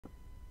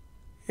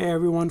Hey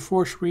everyone,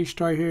 Force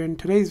Restart here. In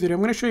today's video,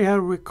 I'm going to show you how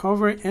to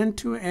recover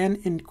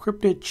end-to-end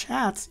encrypted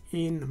chats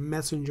in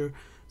Messenger.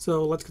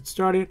 So let's get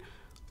started.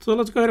 So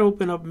let's go ahead and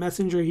open up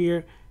Messenger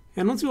here.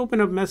 And once you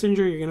open up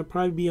Messenger, you're going to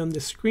probably be on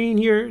the screen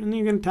here, and then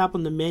you're going to tap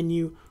on the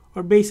menu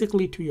or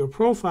basically to your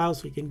profile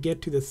so you can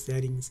get to the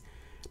settings.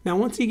 Now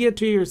once you get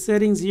to your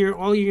settings here,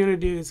 all you're going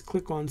to do is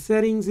click on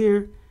settings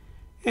here.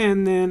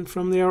 And then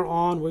from there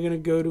on, we're going to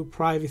go to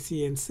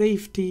privacy and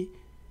safety.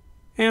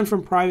 And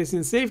from privacy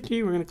and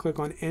safety, we're going to click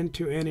on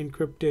end-to-end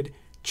encrypted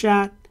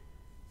chat.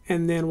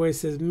 And then where it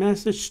says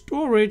message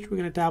storage, we're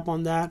going to tap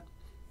on that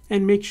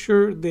and make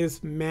sure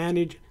this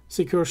manage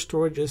secure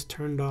storage is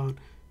turned on.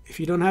 If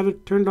you don't have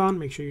it turned on,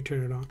 make sure you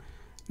turn it on.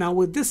 Now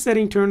with this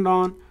setting turned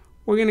on,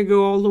 we're going to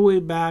go all the way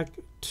back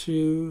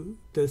to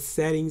the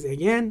settings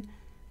again.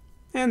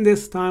 And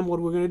this time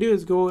what we're going to do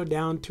is go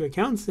down to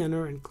Account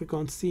Center and click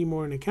on See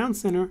More in Account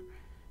Center.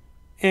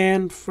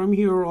 And from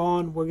here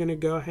on, we're going to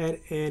go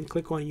ahead and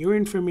click on Your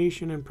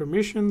Information and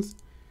Permissions.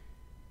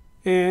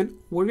 And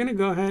we're going to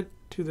go ahead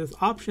to this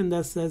option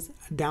that says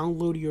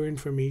Download Your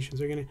Information.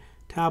 So we're going to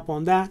tap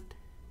on that.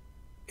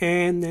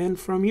 And then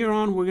from here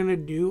on, we're going to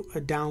do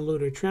a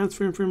download or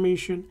transfer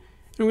information.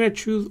 And we're going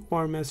to choose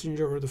our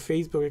Messenger or the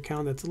Facebook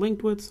account that's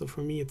linked with. So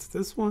for me, it's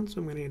this one. So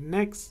I'm going to hit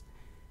Next.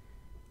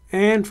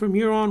 And from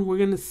here on, we're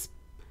going to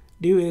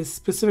do a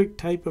specific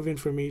type of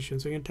information.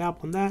 So we're going to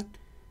tap on that.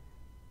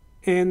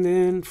 And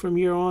then from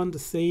here on, the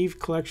save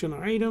collection of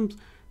items.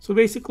 So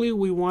basically,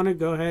 we want to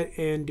go ahead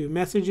and do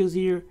messages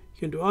here. You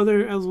can do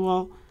other as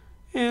well.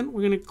 And we're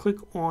going to click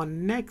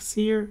on Next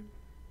here.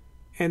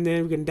 And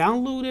then we can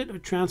download it or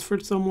transfer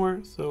it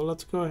somewhere. So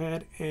let's go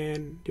ahead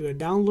and do a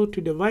download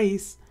to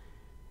device.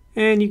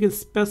 And you can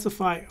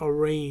specify a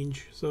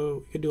range.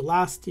 So you can do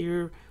last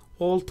year,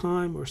 all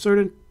time, or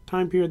certain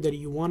time period that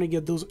you want to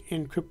get those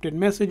encrypted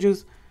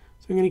messages.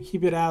 So I'm going to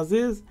keep it as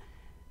is.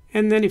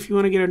 And then if you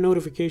want to get a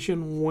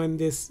notification when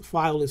this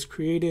file is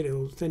created, it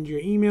will send you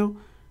an email.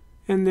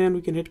 And then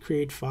we can hit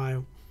Create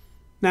File.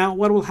 Now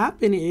what will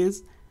happen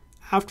is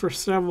after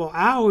several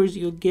hours,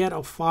 you'll get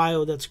a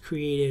file that's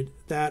created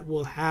that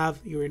will have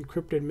your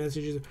encrypted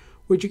messages,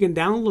 which you can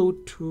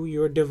download to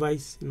your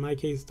device, in my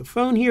case the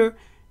phone here,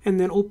 and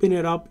then open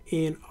it up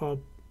in a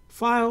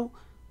file,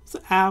 it's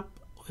an app.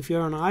 If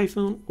you're on an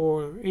iPhone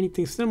or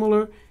anything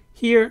similar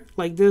here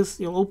like this,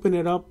 you'll open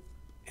it up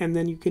and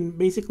then you can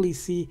basically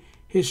see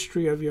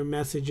history of your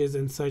messages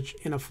and such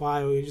in a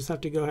file. You just have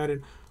to go ahead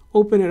and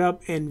open it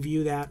up and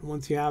view that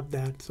once you have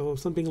that. So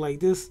something like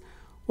this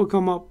will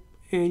come up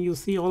and you'll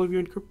see all of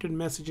your encrypted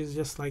messages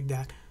just like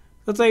that.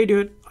 That's how you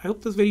do it. I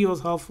hope this video was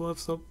helpful.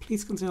 So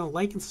please consider the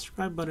like and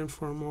subscribe button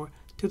for more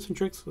tips and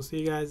tricks. We'll see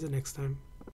you guys the next time.